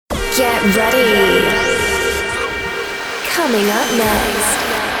Get ready. Coming up next.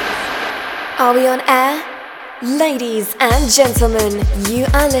 Are we on air? Ladies and gentlemen, you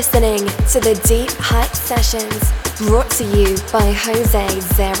are listening to the Deep Hype Sessions, brought to you by Jose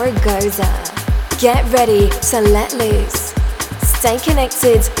Zaragoza. Get ready to let loose. Stay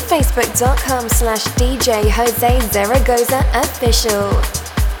connected, facebook.com/DJ Jose Zaragoza official.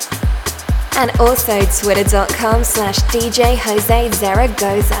 And also twitter.com/DJ Jose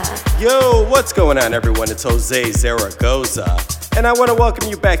Zaragoza. Yo, what's going on everyone? It's Jose Zaragoza. And I want to welcome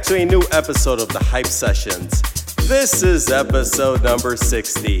you back to a new episode of the Hype Sessions. This is episode number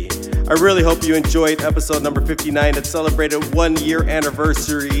 60. I really hope you enjoyed episode number 59 that celebrated 1 year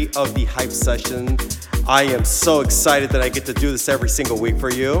anniversary of the Hype Session. I am so excited that I get to do this every single week for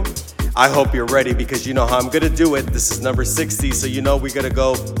you. I hope you're ready because you know how I'm gonna do it. This is number 60, so you know we're gonna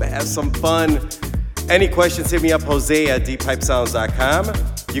go have some fun. Any questions, hit me up, Jose at deephypesounds.com.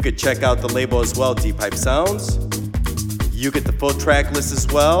 You could check out the label as well, Deep Hype Sounds. You get the full track list as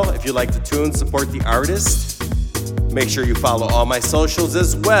well. If you like the tune, support the artist. Make sure you follow all my socials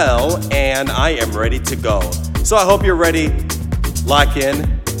as well, and I am ready to go. So I hope you're ready. Lock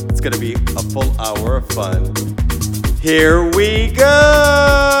in. It's gonna be a full hour of fun. Here we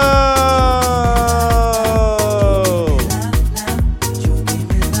go!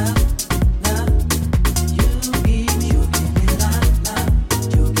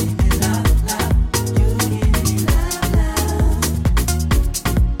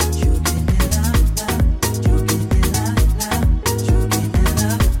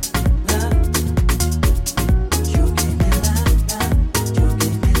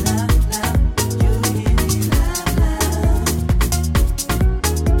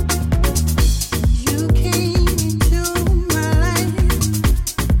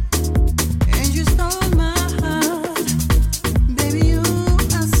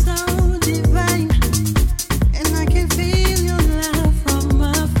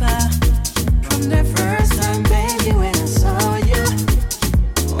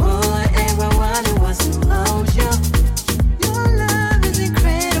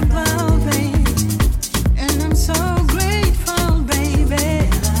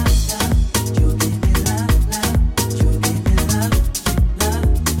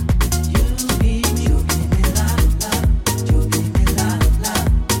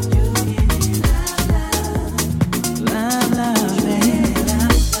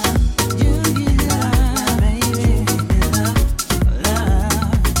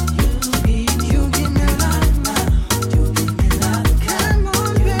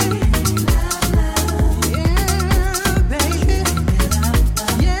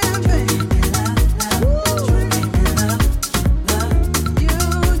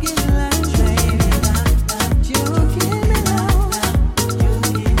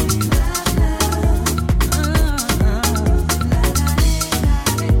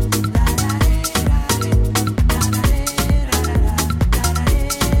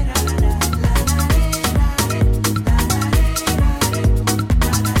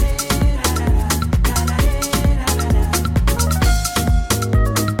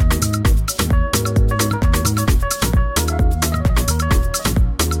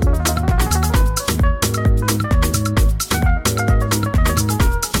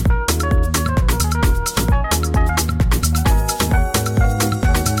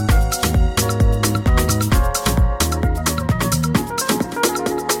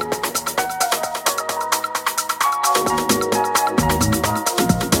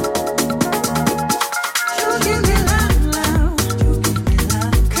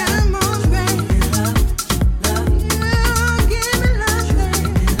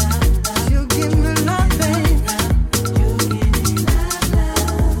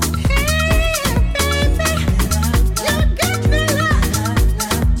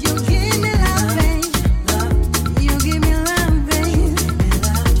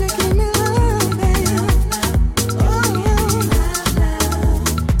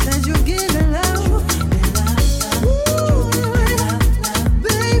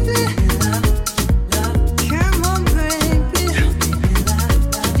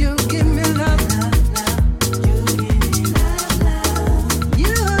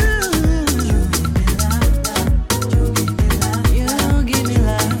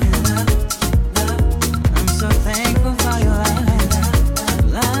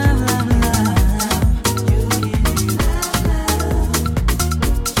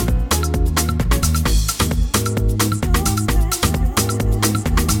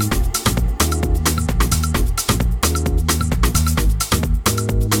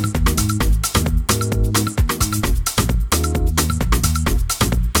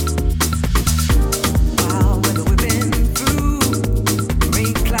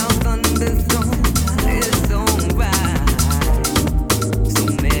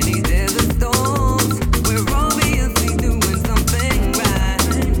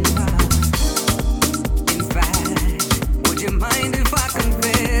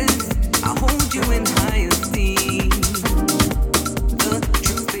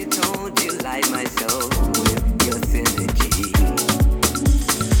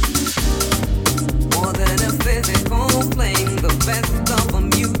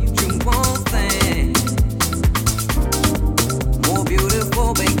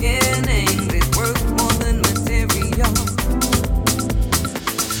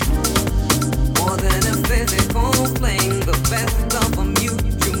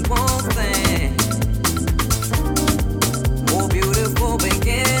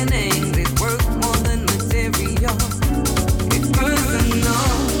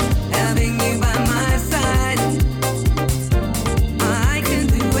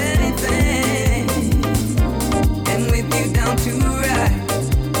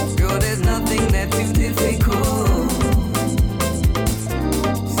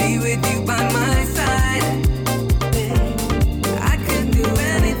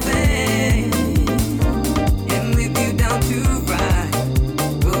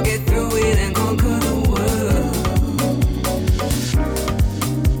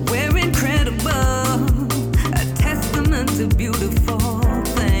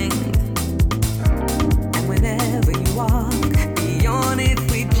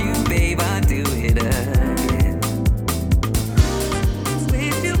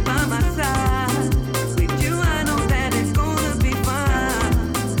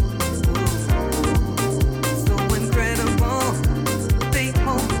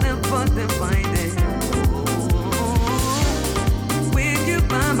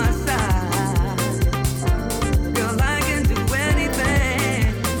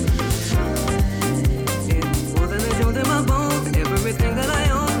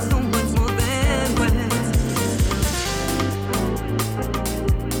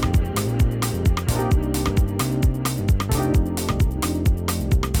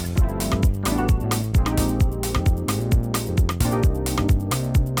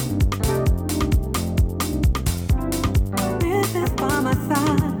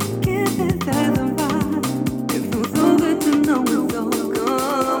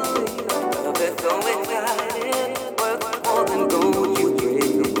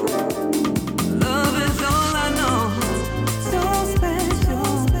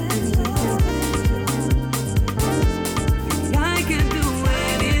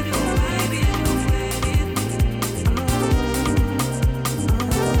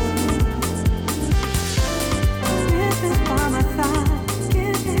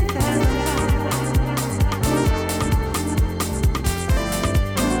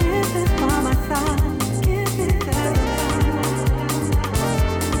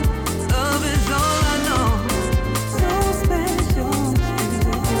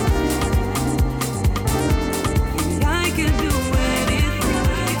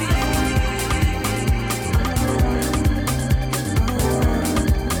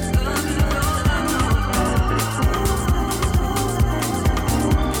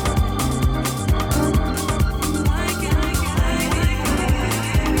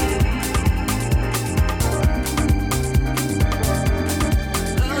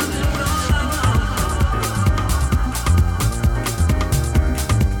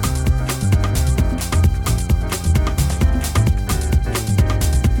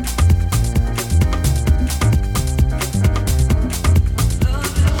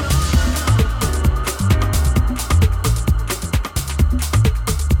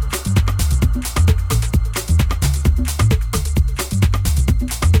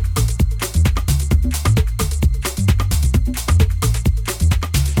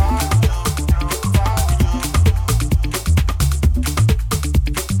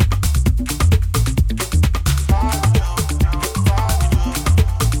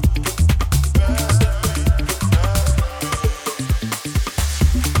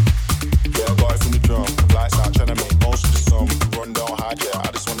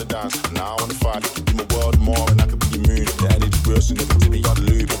 dance. Now I wanna fight. Give me world more and I could be your moon. The energy real, so never tip me on the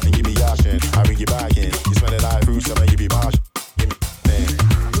loop. And give me action, I bring you back in. You smell it like fruits, I make you be marsh. Give me thing.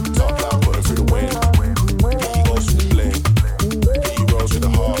 Top down, put it through the wind. He goes with the bling. He rolls with the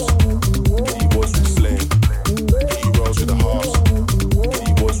horse. He was with the sling. He rolls with the horse.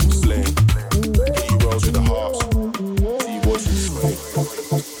 He was with the sling. He rolls with the horse. He was with the sling.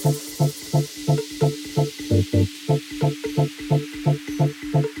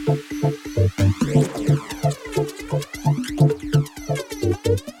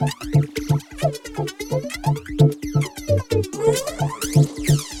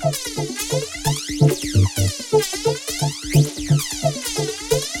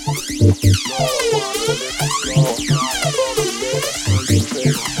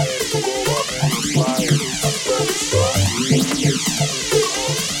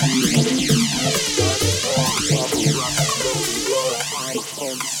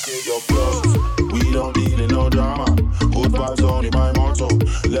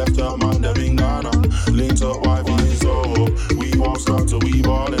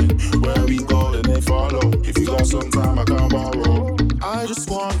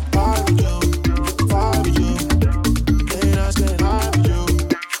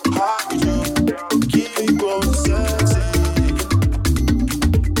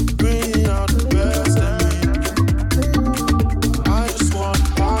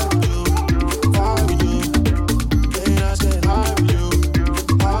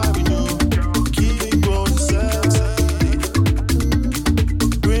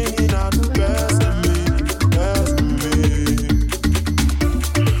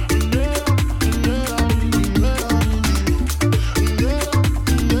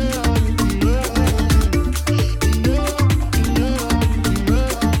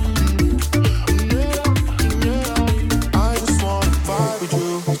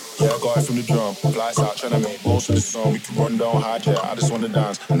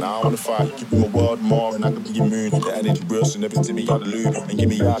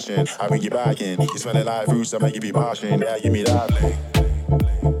 I bring you back in. You smell it like fruits, I make you be marching. Yeah, give me that bling.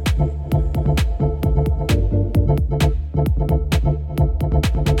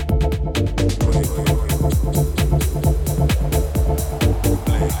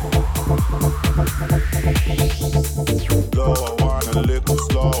 Lower wine and liquor,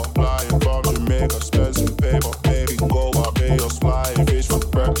 slower flying from Jamaica, spend some paper, maybe go Barbados, flying fish for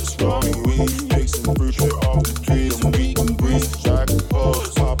breakfast, rolling weed, mixing fruit straight off the trees, and we can breathe, jacket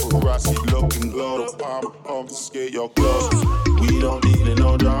pose, paparazzi looking glow, the pump, confiscate your clothes. We don't need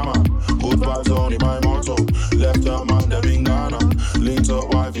no drama, good vibes only my motto. Left her man, them in Ghana, linked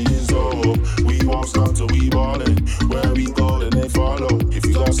up wifey in Soho. We won't stop till we ballin', where we go then they follow. If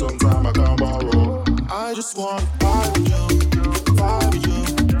you got some time I can borrow. I just want vibe with you, vibe with you.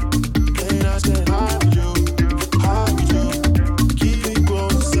 Ain't I said hi with you, hi with you. Keep it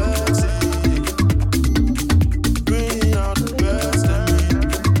growing sexy, bringing out the best in me.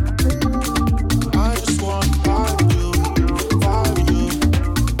 I just want vibe with you, vibe with you.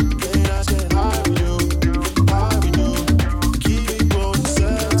 Ain't I said hi with you, hi with you. Keep it growing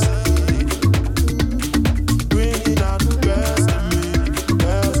sexy, bringing out the best in me,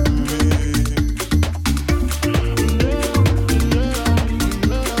 best in me.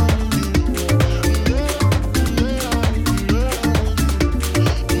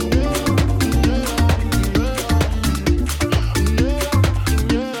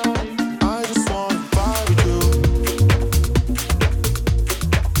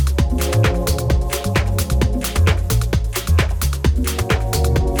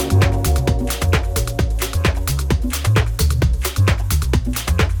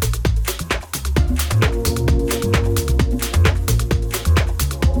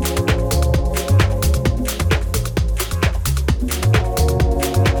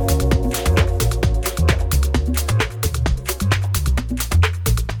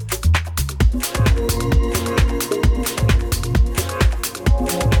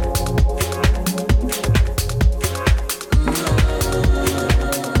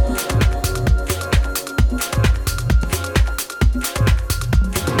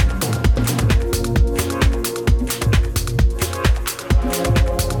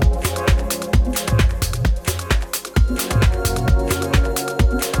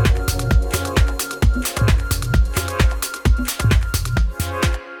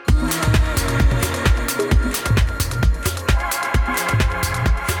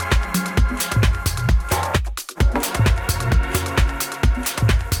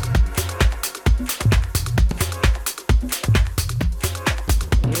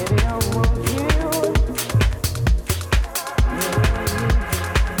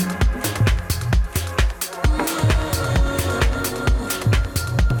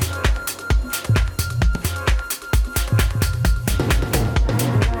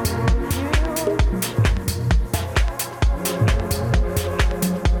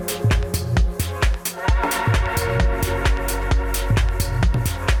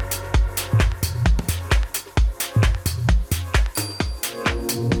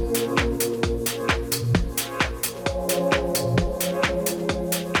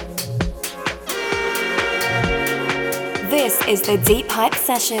 is the Deep Hype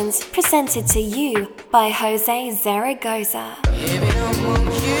Sessions, presented to you by Jose Zaragoza.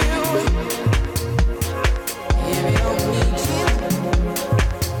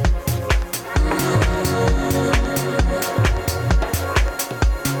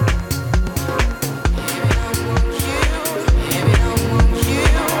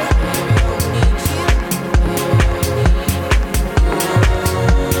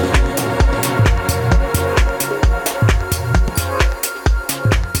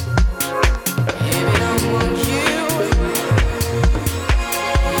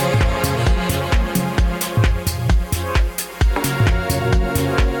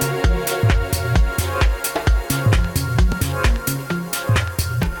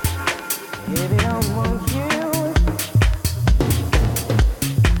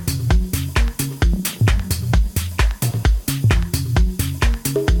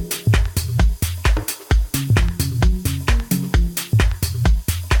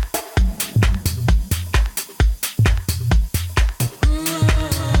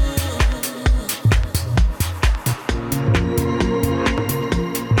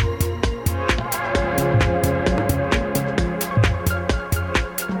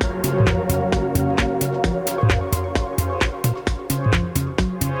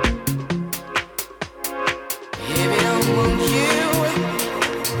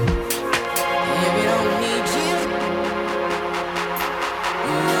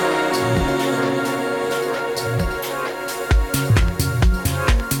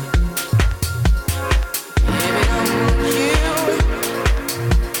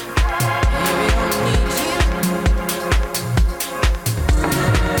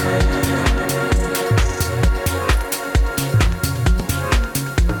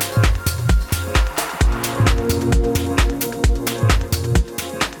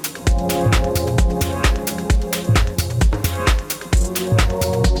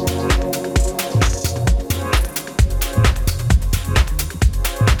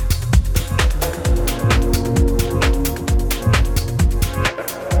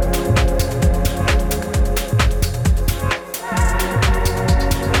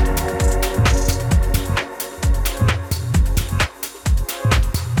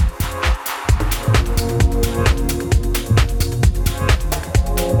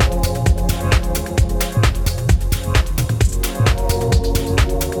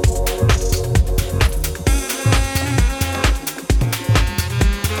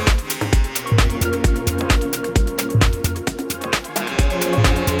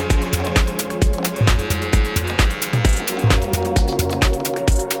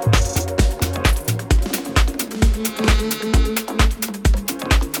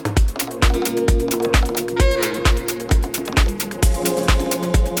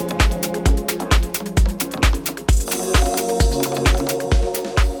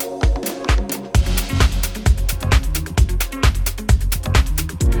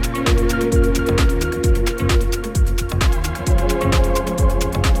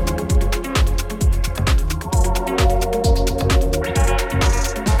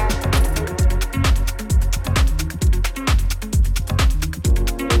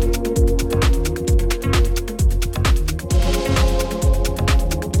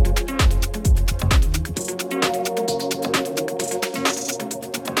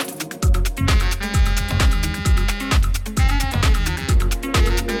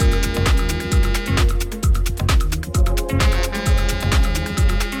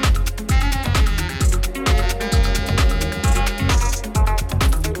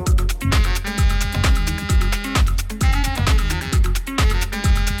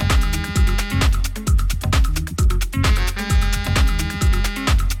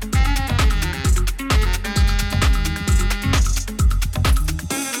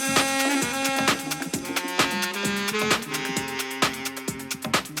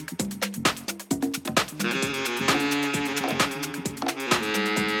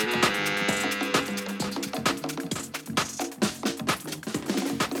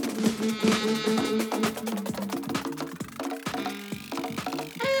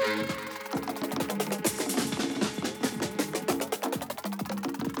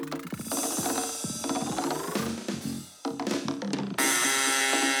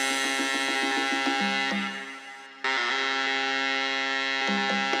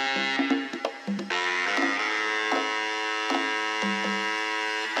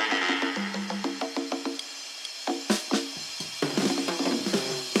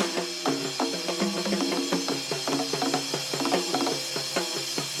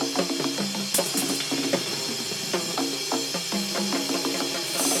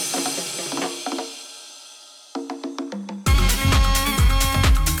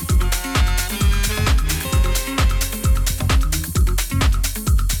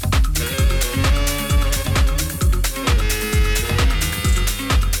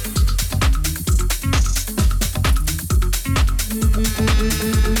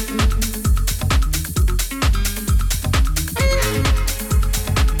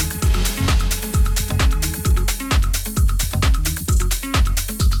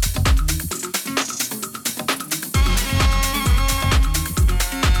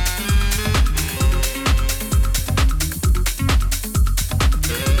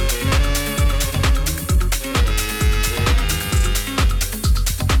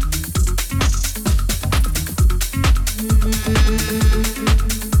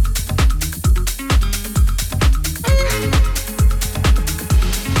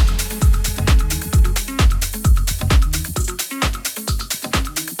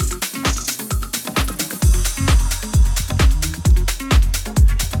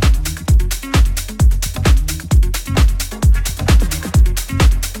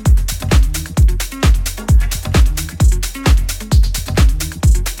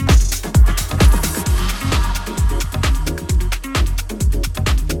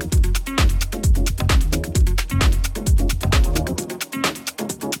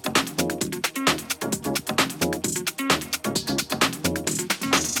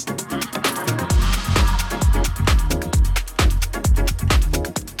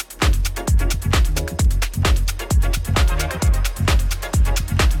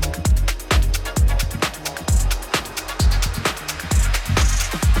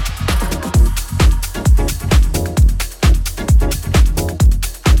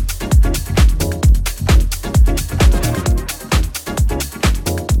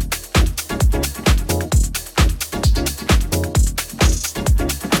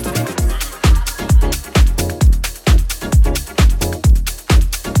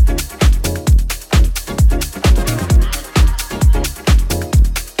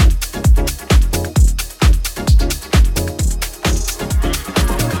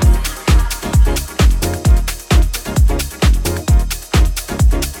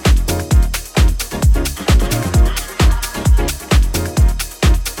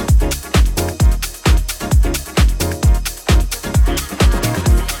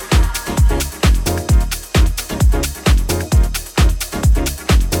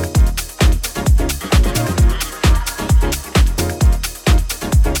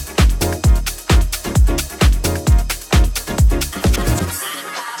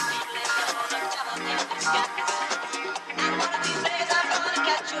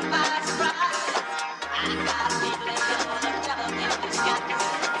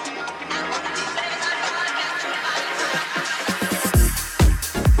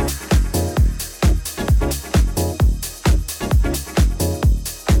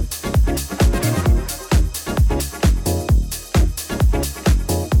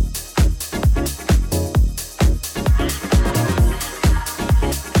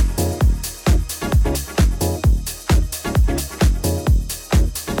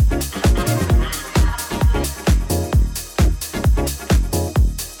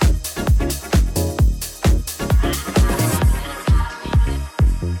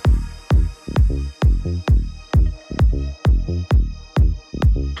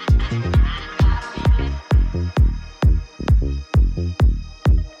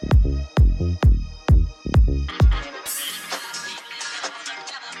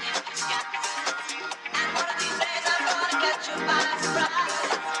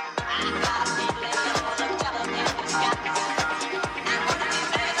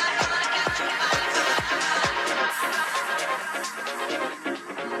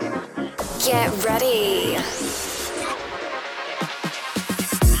 Get ready.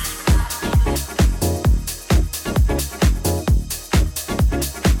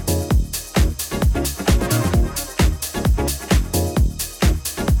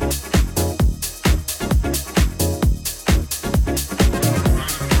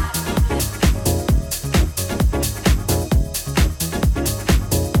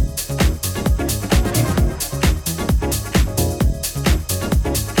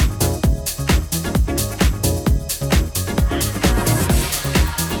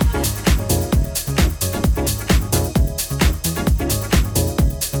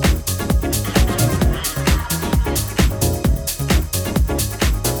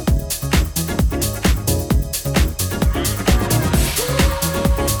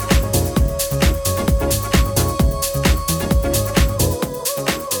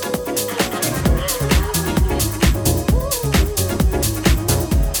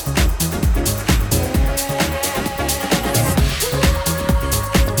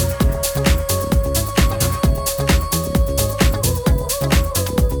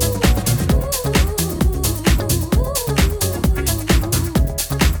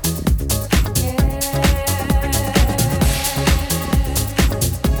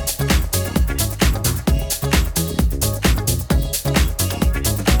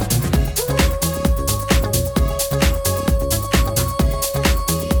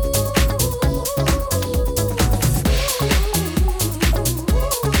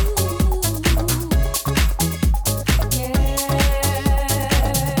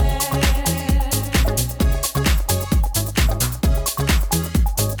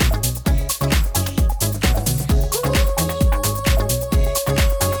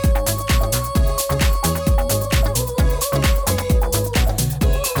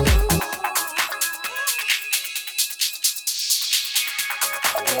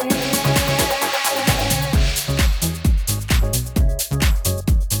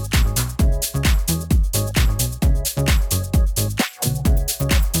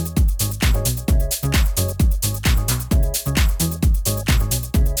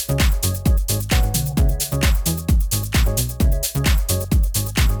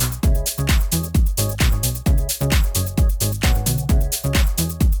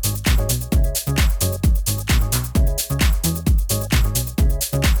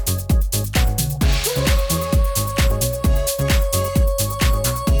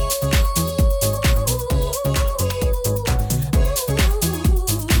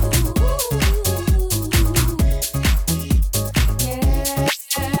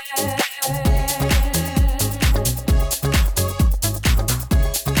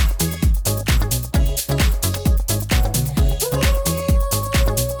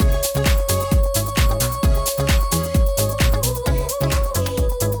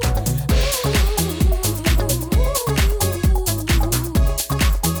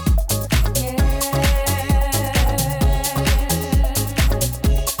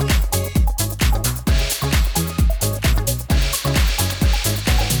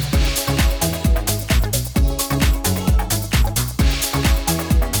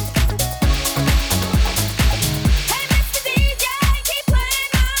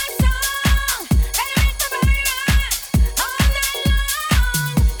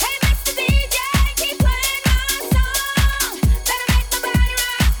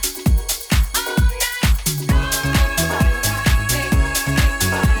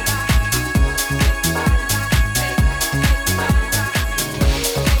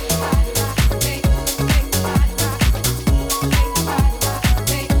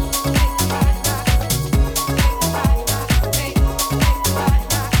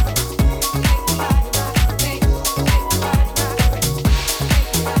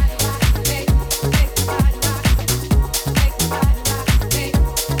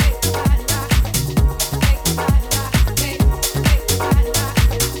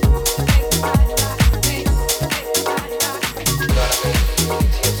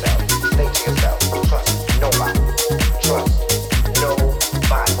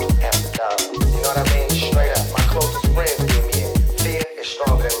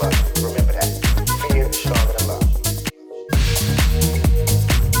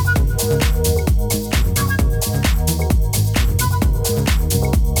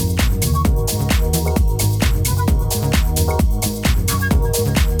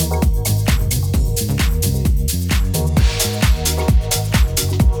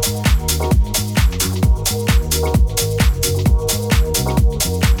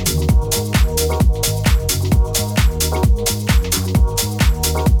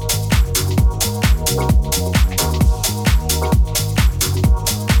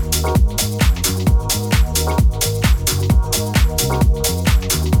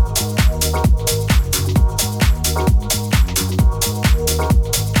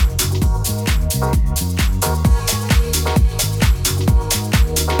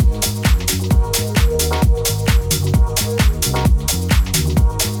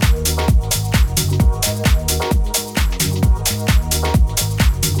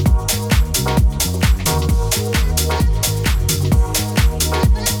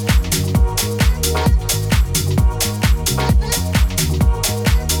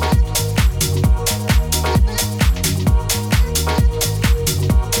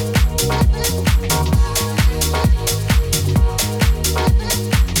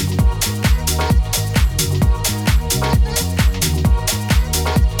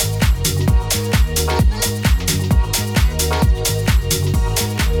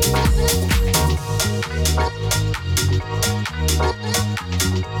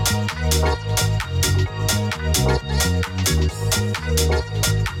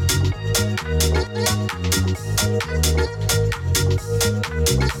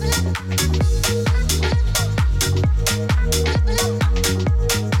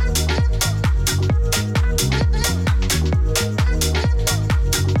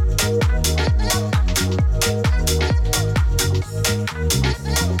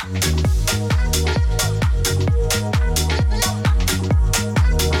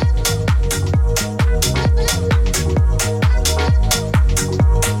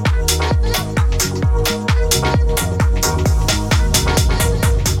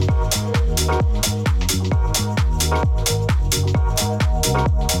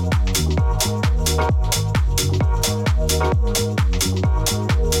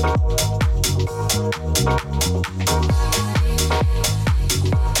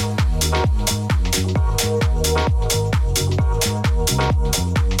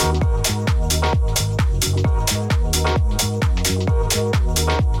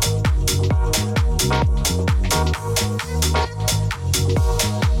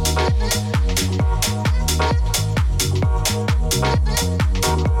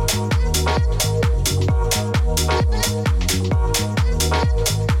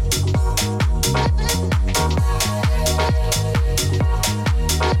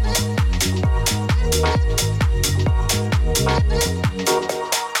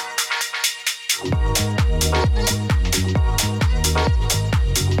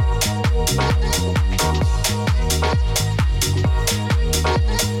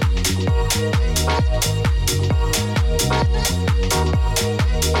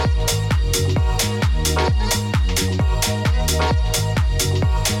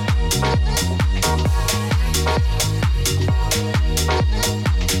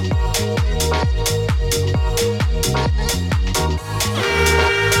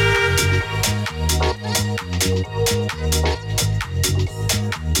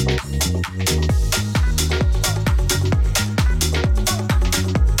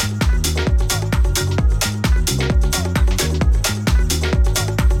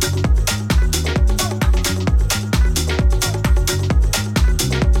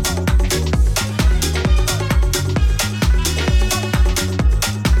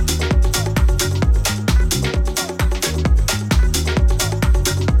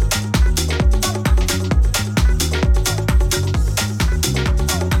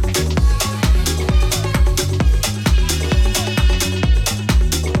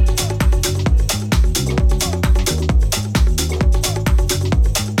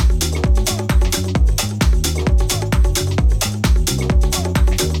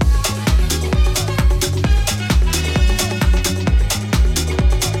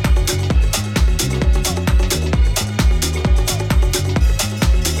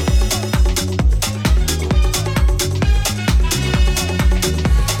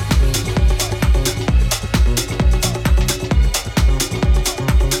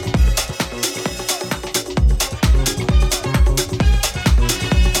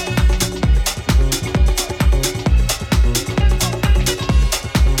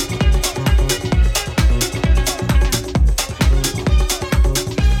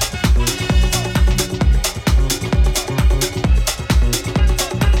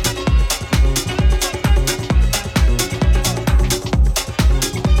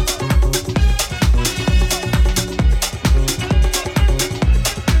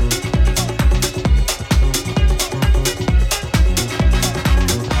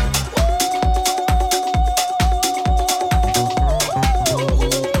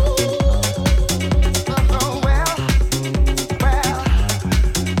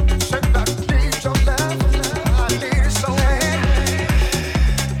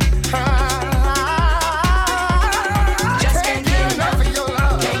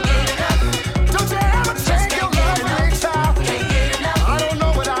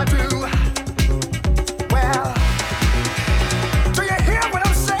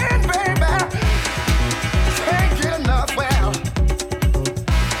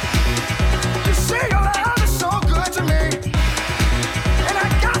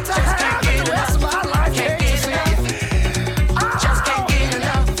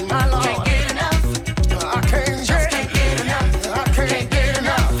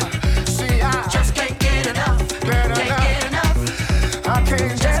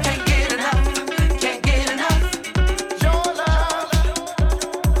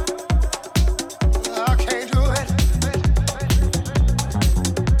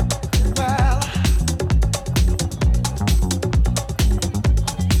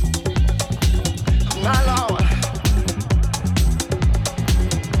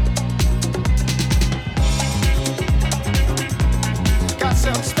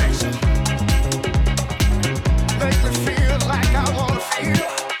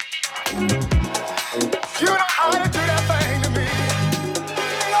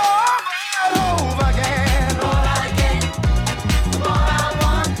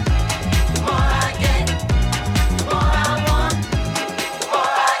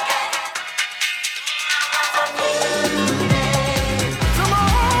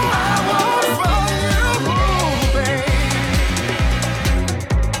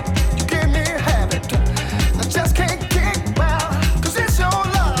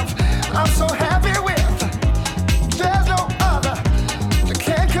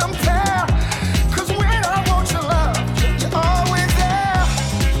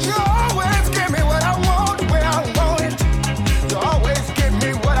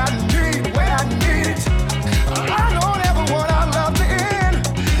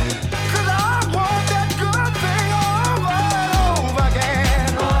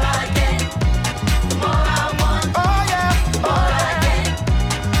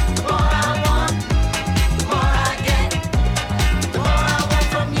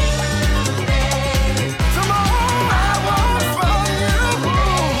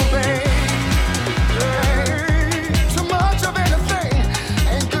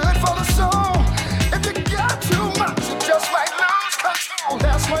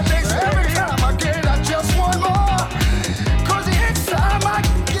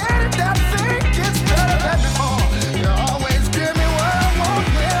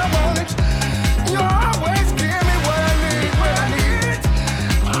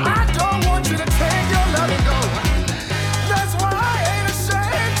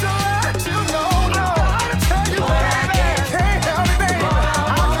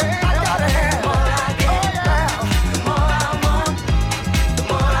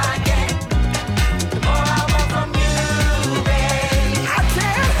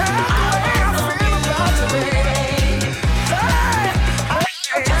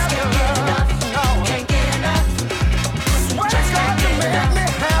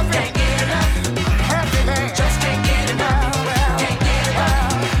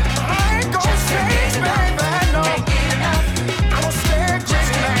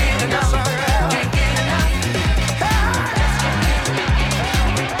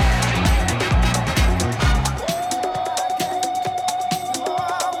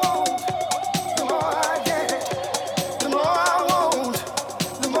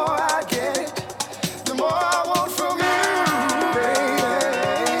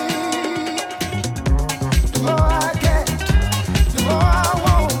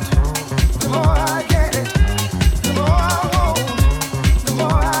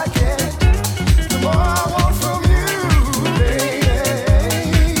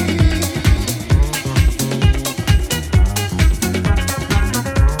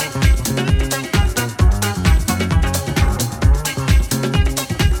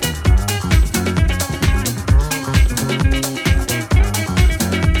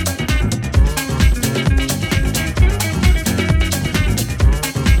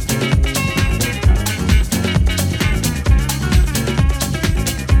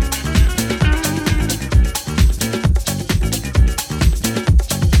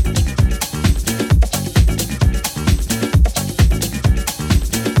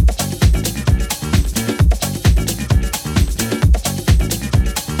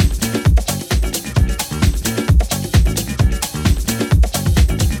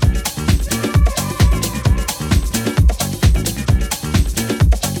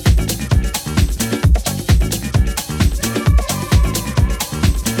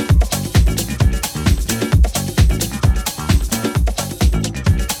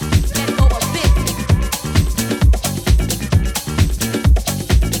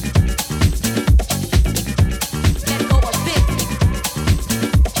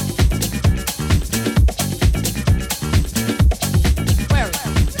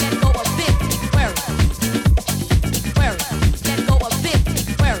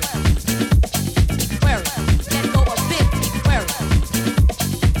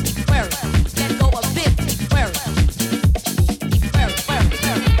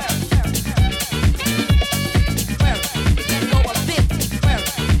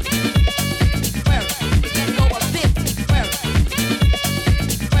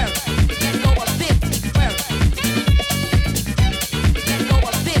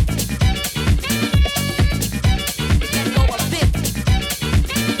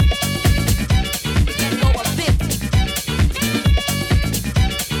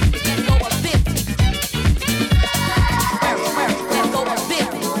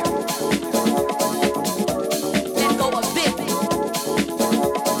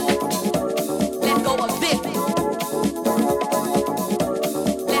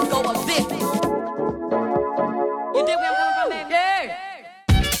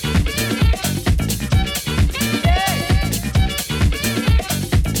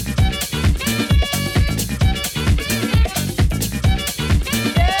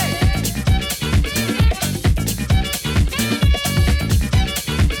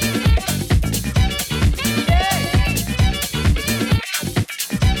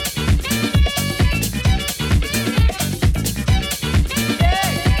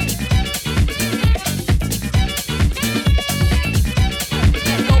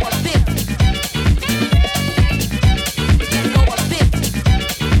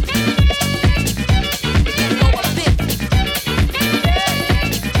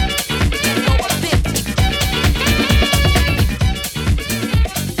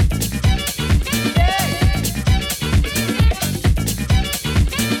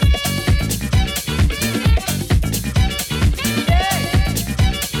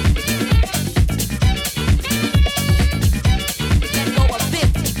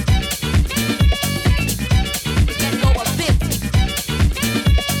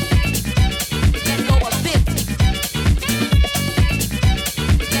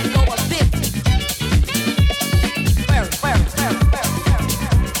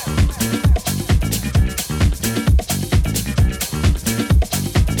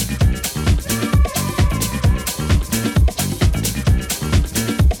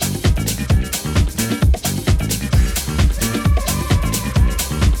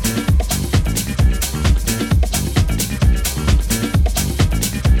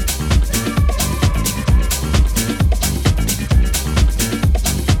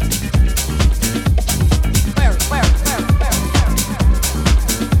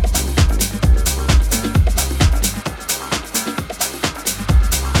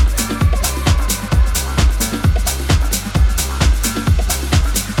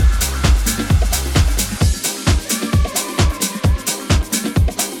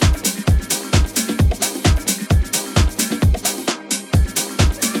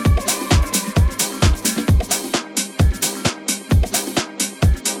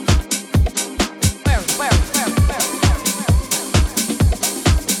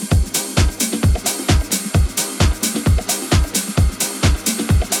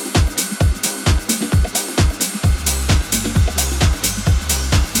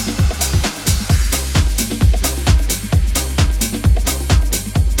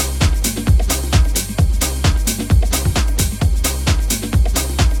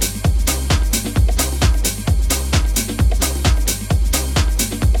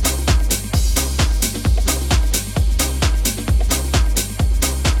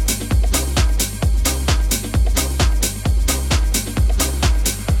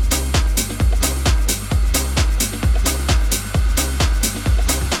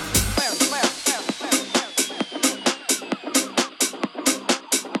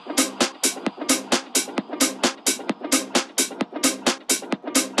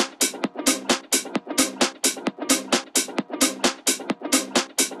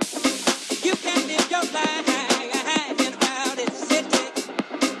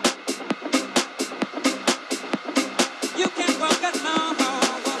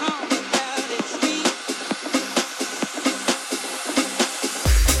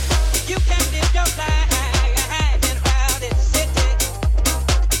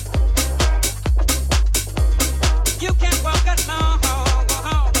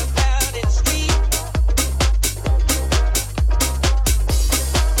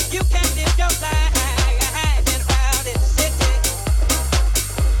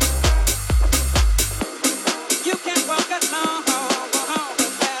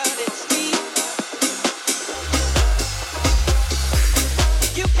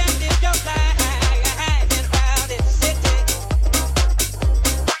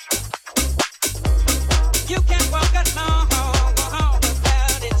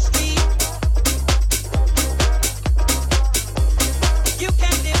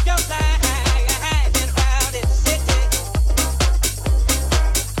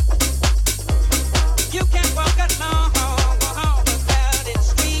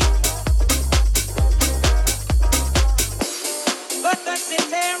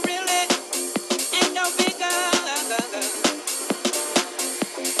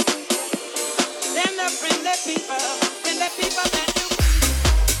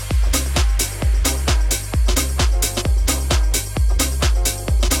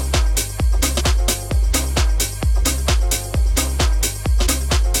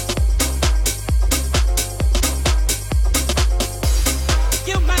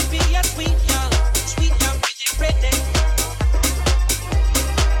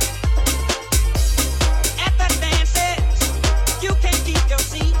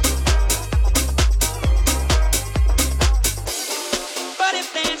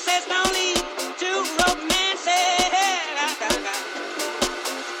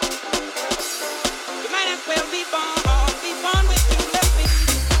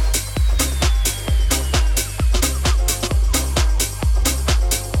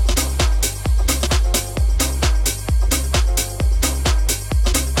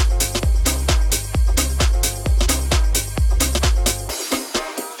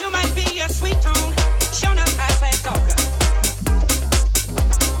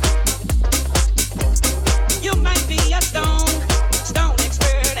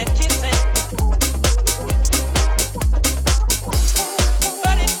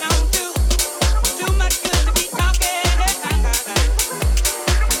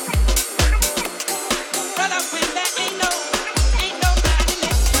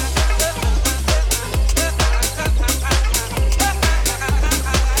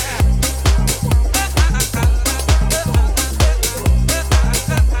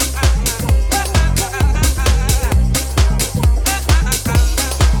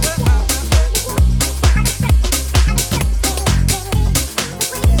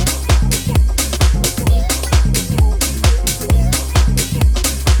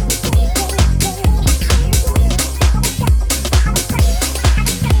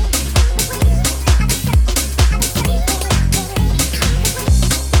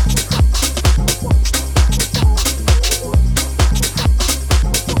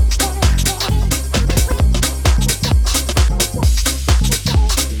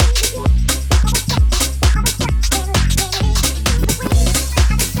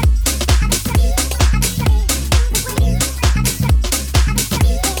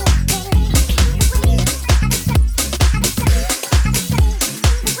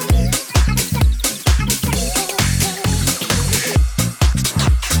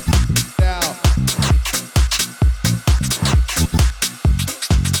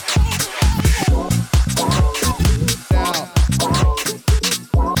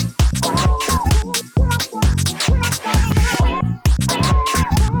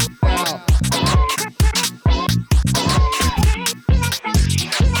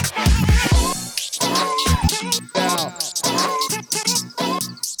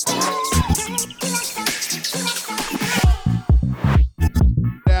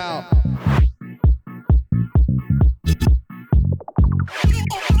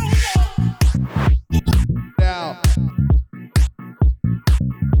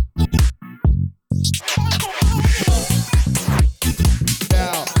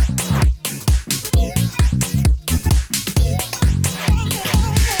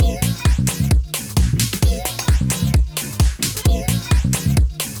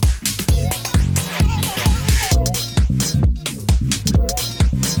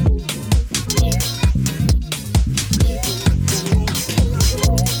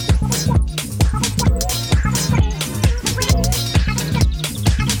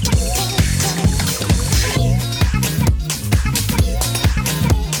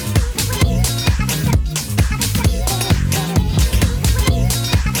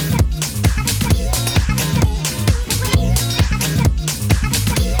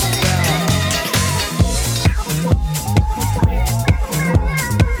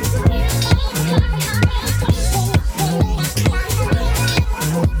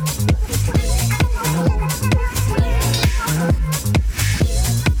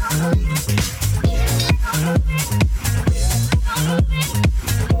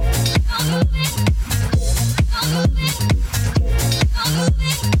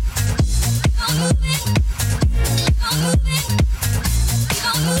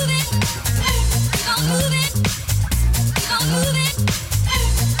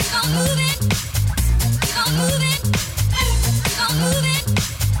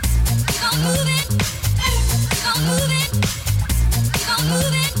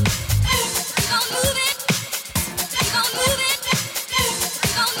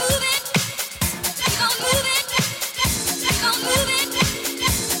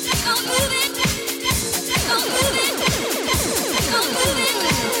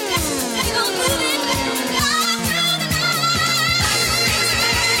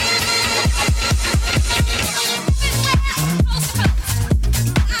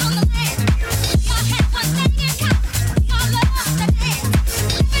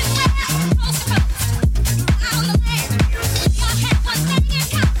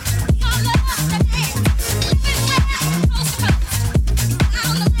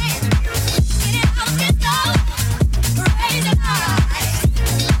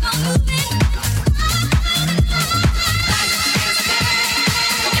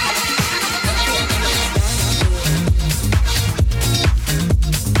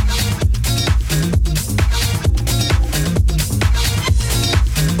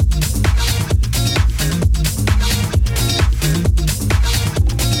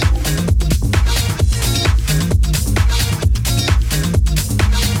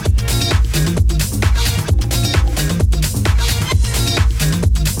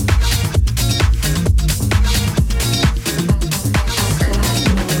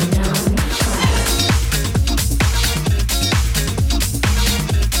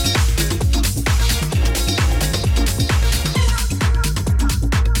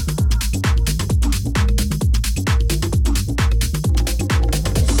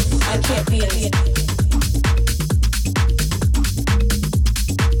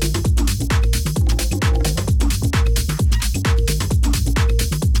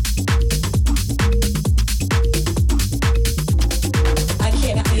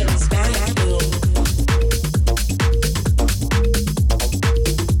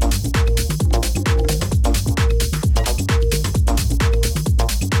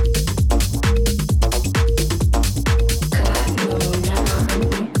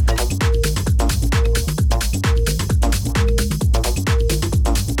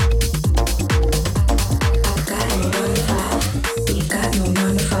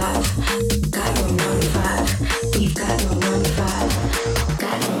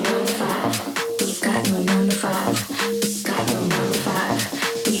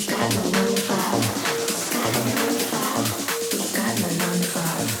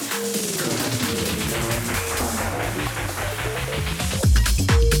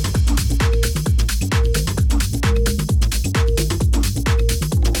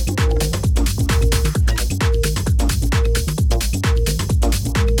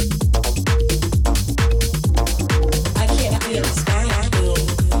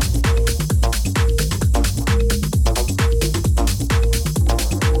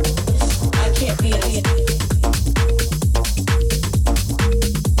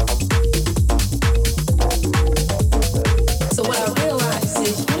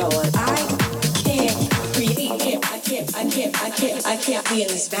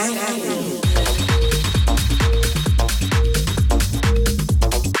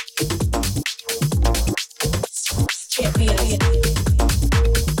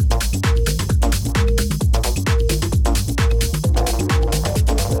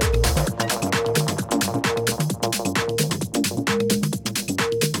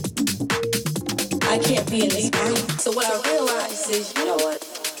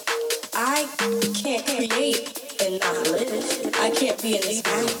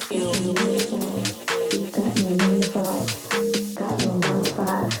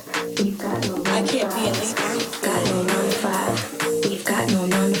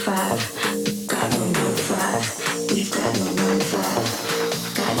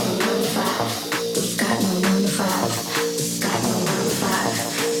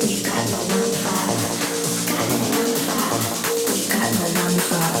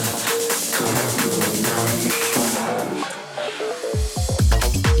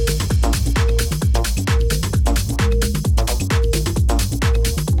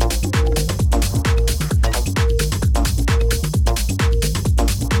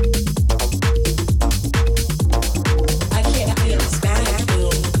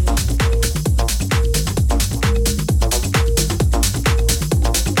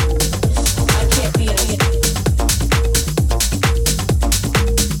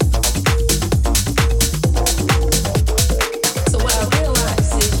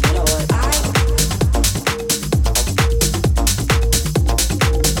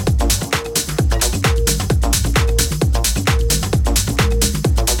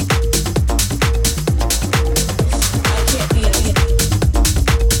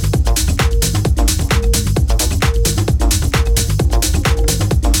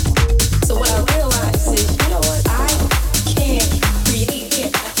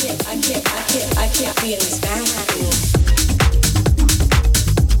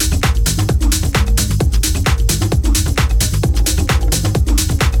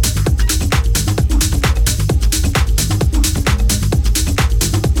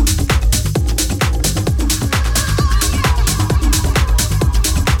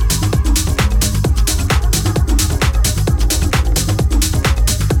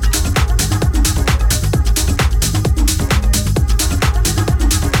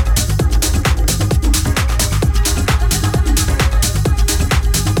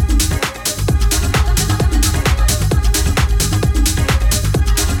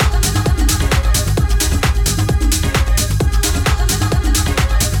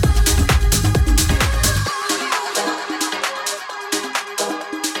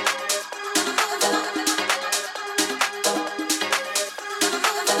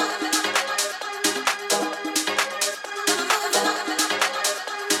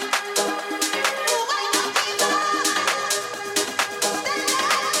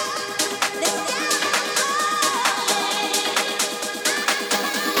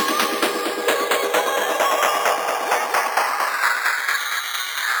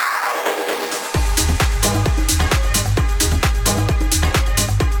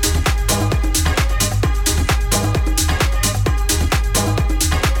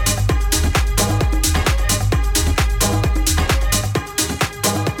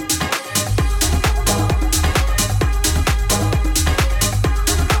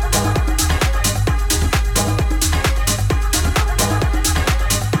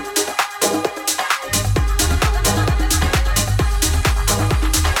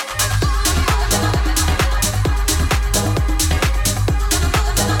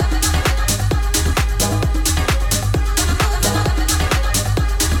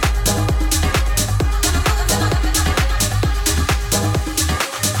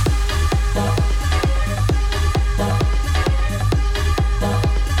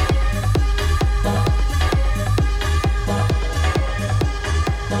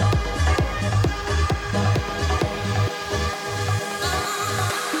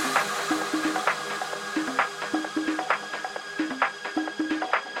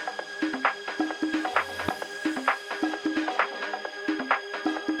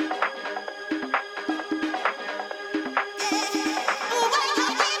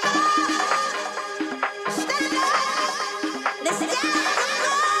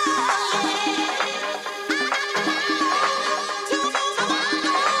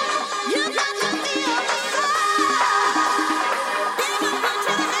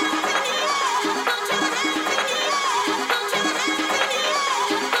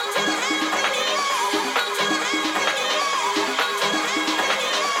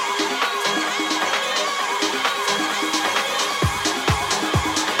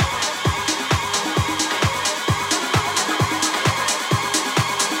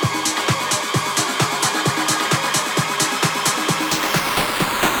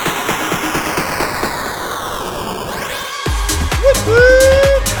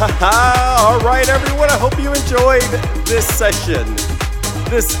 All right, everyone, I hope you enjoyed this session,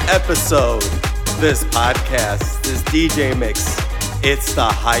 this episode, this podcast, this DJ mix. It's the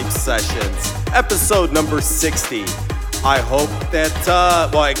Hype Sessions, episode number 60. I hope that,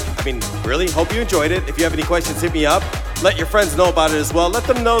 really hope you enjoyed it. If you have any questions, hit me up. Let your friends know about it as well. Let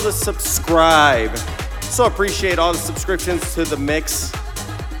them know to subscribe. So appreciate all the subscriptions to the mix.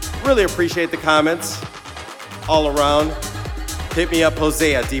 Really appreciate the comments all around. Hit me up,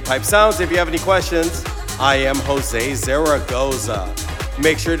 Jose at Deep Hype Sounds. If you have any questions, I am Jose Zaragoza.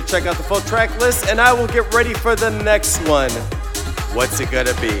 Make sure to check out the full track list, and I will get ready for the next one. What's it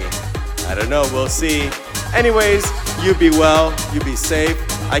gonna be? I don't know, we'll see. Anyways, you be well, you be safe.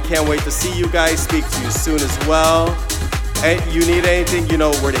 I can't wait to see you guys, speak to you soon as well. And you need anything, you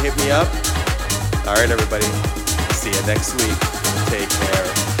know where to hit me up. All right, everybody, see you next week. Take care.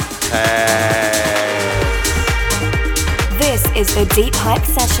 Hey. This is the Deep Hype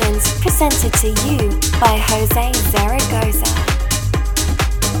Sessions, presented to you by Jose Zaragoza.